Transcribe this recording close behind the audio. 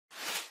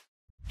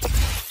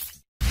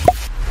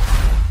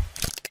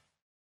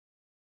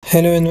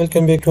Hello and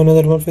welcome back to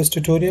another WordPress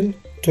tutorial.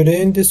 Today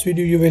in this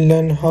video you will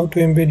learn how to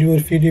embed your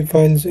PDF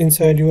files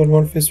inside your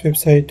WordPress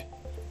website.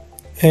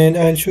 And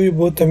I'll show you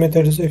both the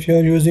methods if you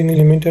are using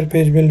Elementor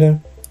page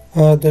builder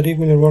or the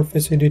regular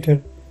WordPress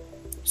editor.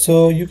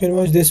 So you can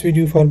watch this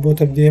video for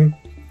both of them.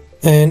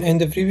 And in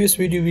the previous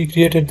video we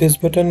created this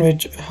button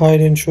which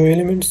hide and show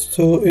elements.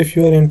 So if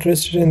you are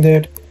interested in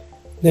that,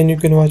 then you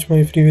can watch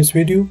my previous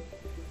video.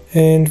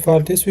 And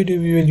for this video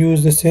we will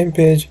use the same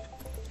page,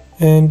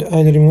 and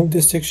I'll remove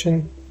this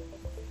section.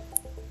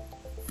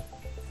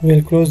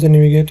 We'll close the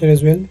navigator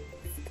as well.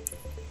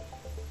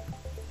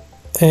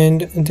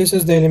 And this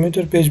is the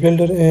Elementor page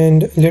builder,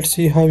 and let's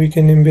see how we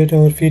can embed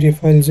our PDF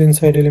files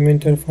inside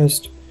Elementor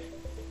first.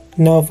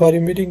 Now for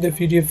embedding the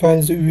PDF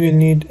files we will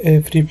need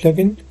a free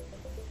plugin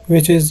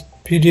which is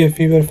PDF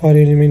Viewer for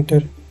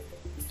Elementor.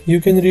 You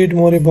can read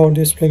more about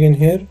this plugin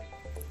here,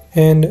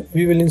 and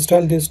we will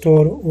install this to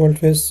our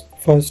WordPress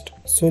first.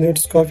 So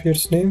let's copy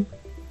its name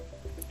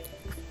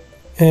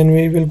and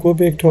we will go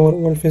back to our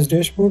WordPress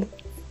dashboard.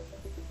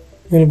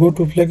 We'll go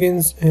to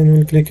plugins and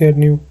we'll click add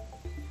new.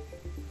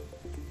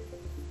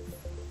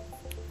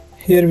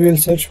 Here we will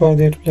search for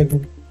that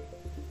plugin.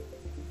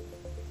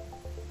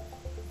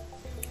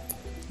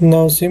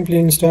 Now simply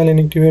install and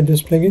activate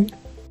this plugin.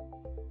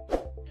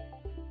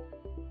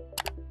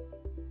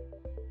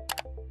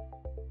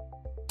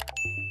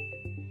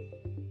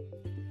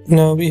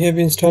 Now we have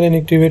installed and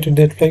activated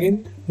that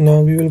plugin. Now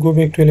we will go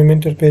back to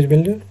Elementor page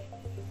builder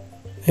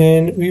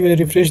and we will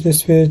refresh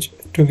this page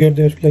to get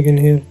that plugin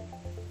here.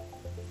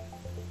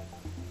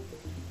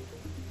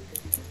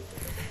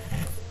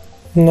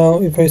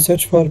 Now if I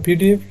search for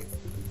PDF,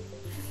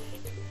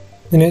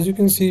 then as you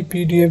can see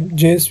PDF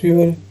JS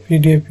Viewer,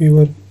 PDF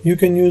Viewer. You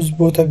can use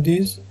both of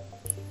these.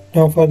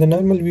 Now for the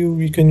normal view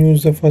we can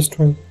use the first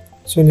one.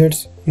 So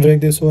let's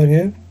drag this over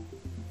here.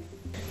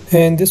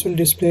 And this will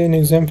display an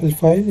example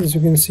file, as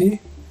you can see.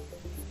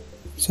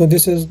 So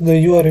this is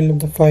the URL of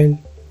the file.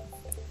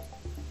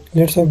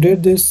 Let's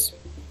update this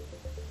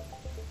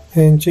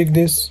and check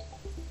this.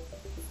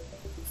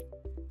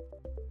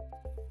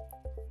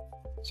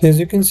 So as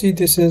you can see,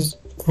 this is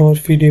our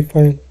PDF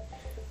file.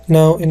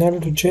 Now in order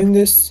to change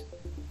this,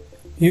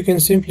 you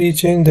can simply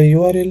change the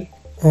URL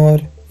or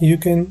you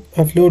can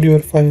upload your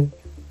file.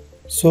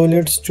 So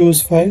let's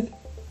choose file,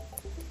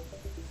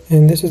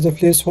 and this is the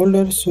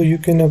placeholder, so you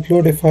can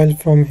upload a file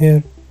from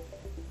here.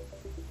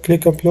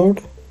 Click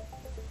upload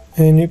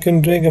and you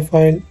can drag a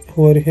file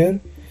over here.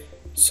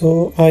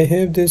 So I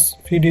have this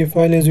PDF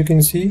file, as you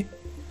can see,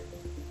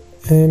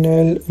 and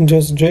I'll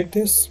just drag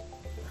this.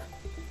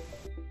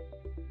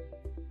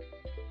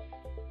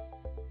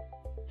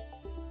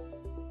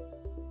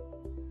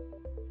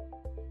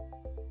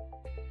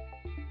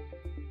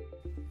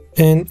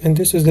 And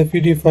this is the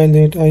PDF file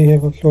that I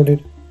have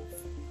uploaded.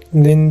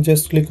 Then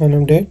just click on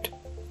update.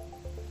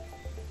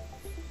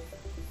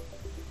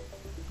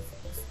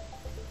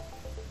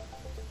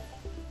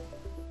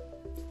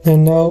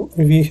 And now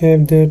we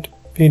have that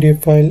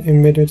PDF file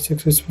embedded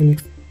successfully.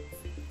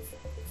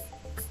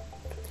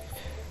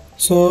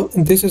 So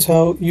this is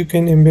how you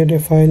can embed a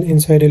file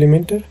inside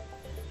Elementor.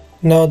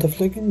 Now the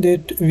plugin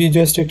that we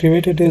just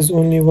activated is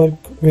only work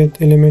with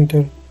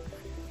Elementor.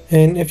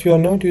 And if you are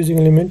not using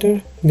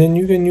Elementor, then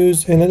you can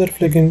use another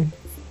plugin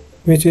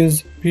which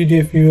is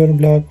PDF Viewer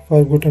block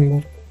for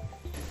Gutenberg.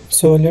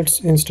 So let's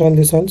install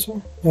this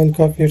also. I'll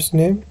copy its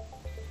name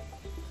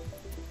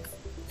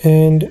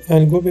and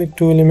I'll go back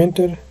to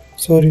Elementor,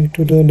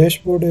 to the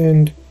dashboard,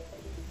 and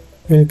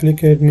we'll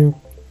click add new.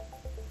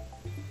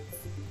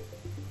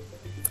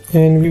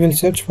 And we will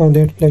search for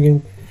that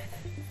plugin.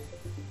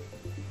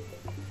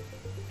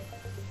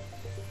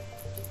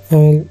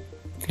 I'll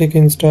click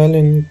install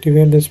and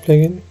activate this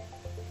plugin.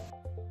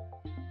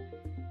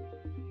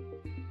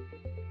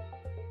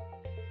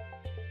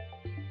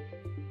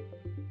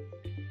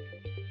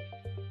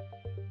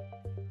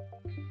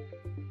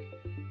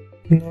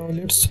 Now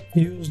let's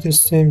use this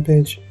same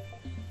page,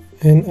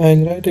 and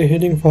I'll write a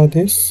heading for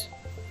this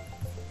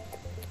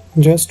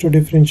just to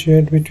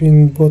differentiate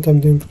between both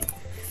of them.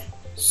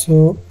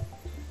 So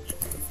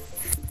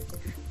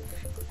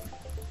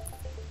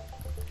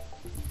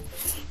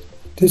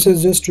this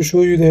is just to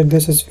show you that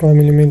this is from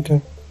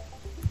Elementor.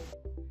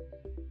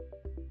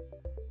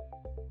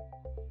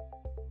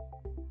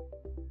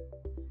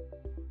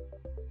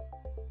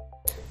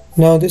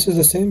 Now this is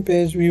the same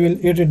page. We will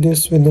edit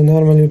this with the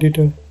normal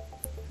editor.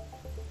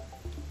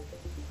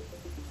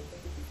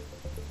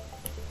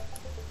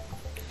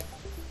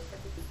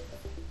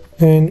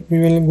 And we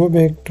will go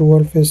back to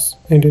WordPress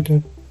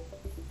editor.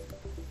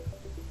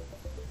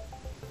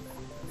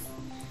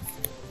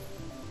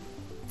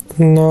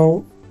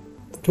 Now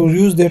to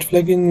use that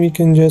plugin we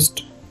can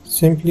just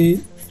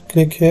simply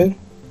click here,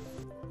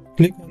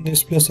 click on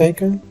this plus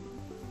icon,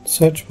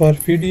 search for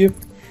PDF,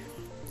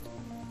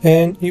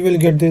 and you will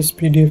get this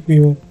PDF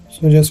viewer.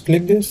 So just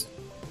click this,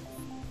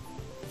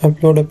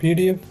 upload a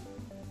PDF.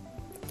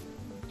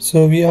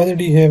 So we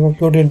already have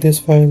uploaded this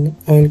file.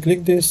 I'll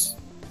click this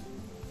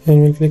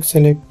and we'll click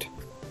select.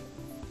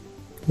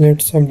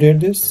 Let's update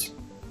this.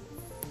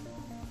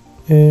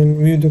 and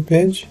view the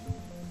page.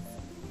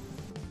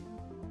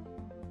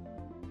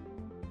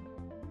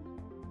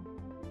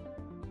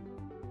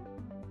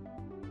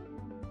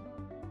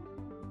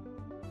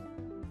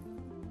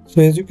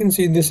 So as you can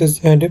see, this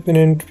is a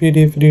different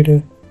PDF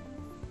reader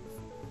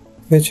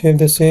which have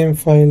the same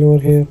file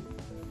over here,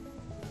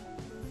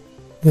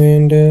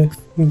 and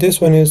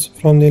this one is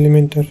from the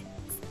Elementor.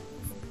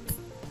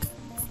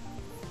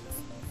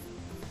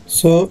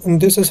 So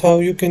this is how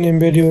you can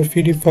embed your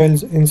PDF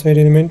files inside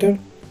Elementor.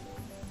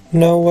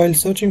 Now while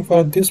searching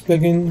for this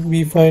plugin,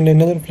 we find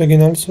another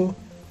plugin also.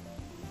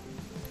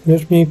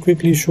 Let me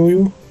quickly show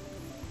you.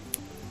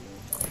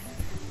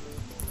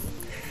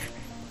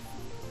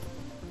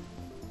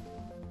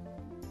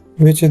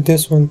 Which is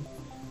this one.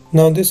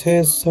 Now this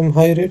has some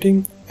high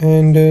rating,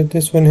 and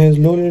this one has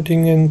low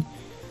rating, and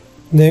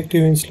the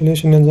active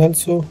installation is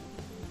also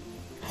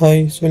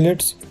high. So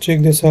let's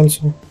check this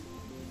also.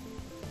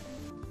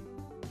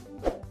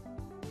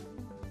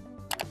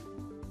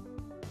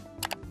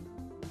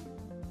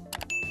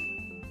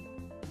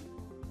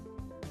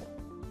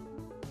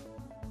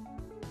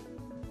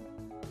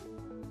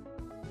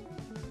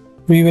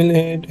 We will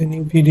add a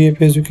new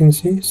PDF, as you can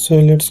see. So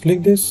let's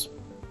click this.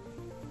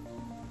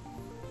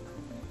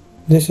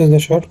 This is the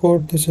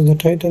shortcode, this is the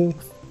title,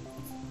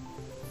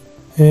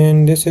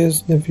 and this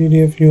is the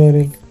PDF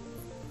URL.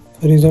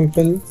 For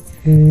example,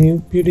 new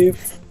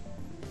PDF.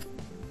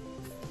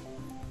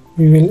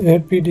 We will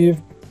add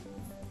PDF.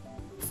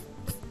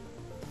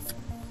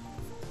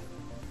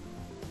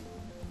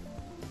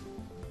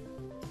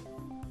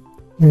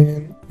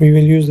 And we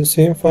will use the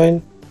same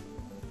file.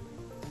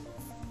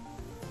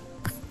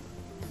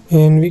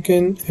 And we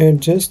can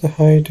adjust the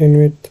height and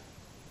width.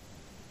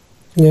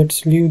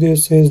 Let's leave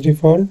this as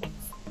default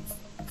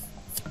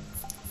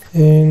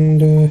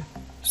and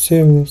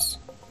save this.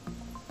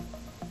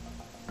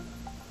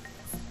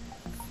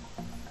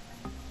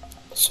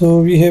 So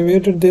we have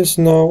added this.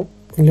 Now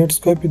let's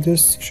copy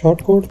this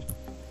shortcode,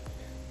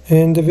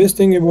 and the best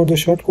thing about the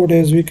shortcode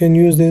is we can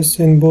use this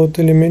in both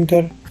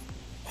Elementor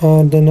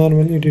or the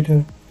normal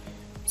editor.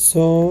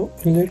 So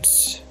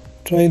let's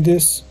try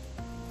this,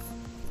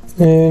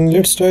 and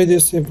let's try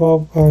this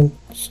above all.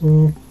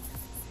 So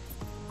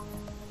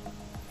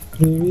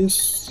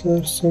previous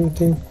or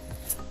something,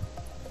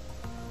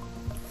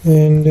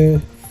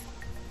 and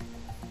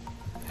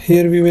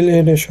here we will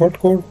add a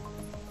shortcode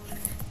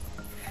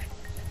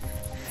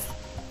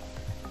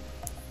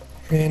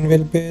and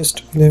we'll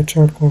paste that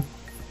shortcode.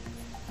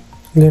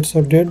 Let's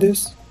update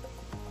this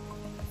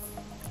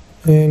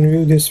and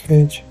view this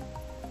page,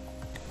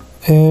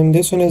 and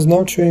this one is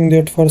not showing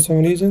that for some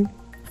reason,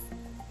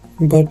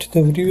 but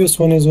the previous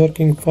one is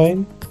working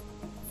fine,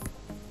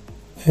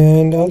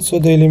 and also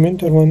the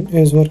Elementor one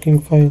is working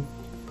fine.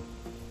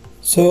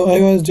 So I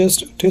was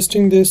just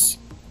testing this.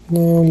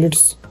 Now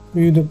let's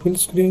view the full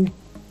screen.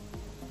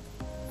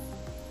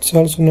 It's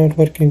also not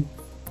working,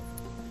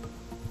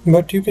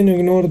 but you can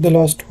ignore the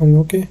last one.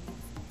 Okay,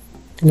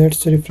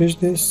 let's refresh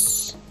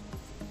this.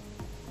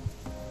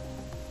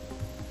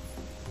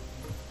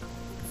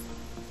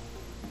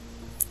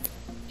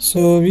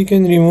 So we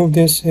can remove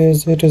this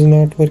as it is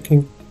not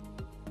working.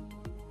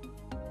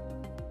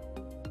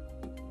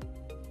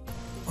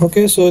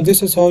 Okay, so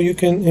this is how you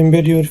can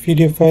embed your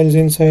PDF files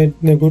inside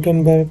the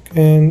Gutenberg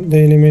and the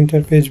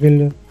Elementor page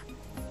builder,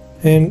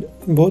 and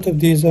both of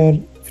these are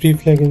free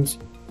plugins.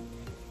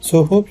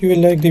 So hope you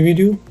will like the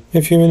video.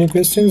 If you have any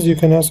questions, you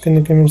can ask in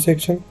the comment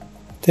section.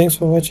 Thanks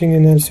for watching,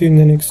 and I'll see you in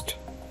the next.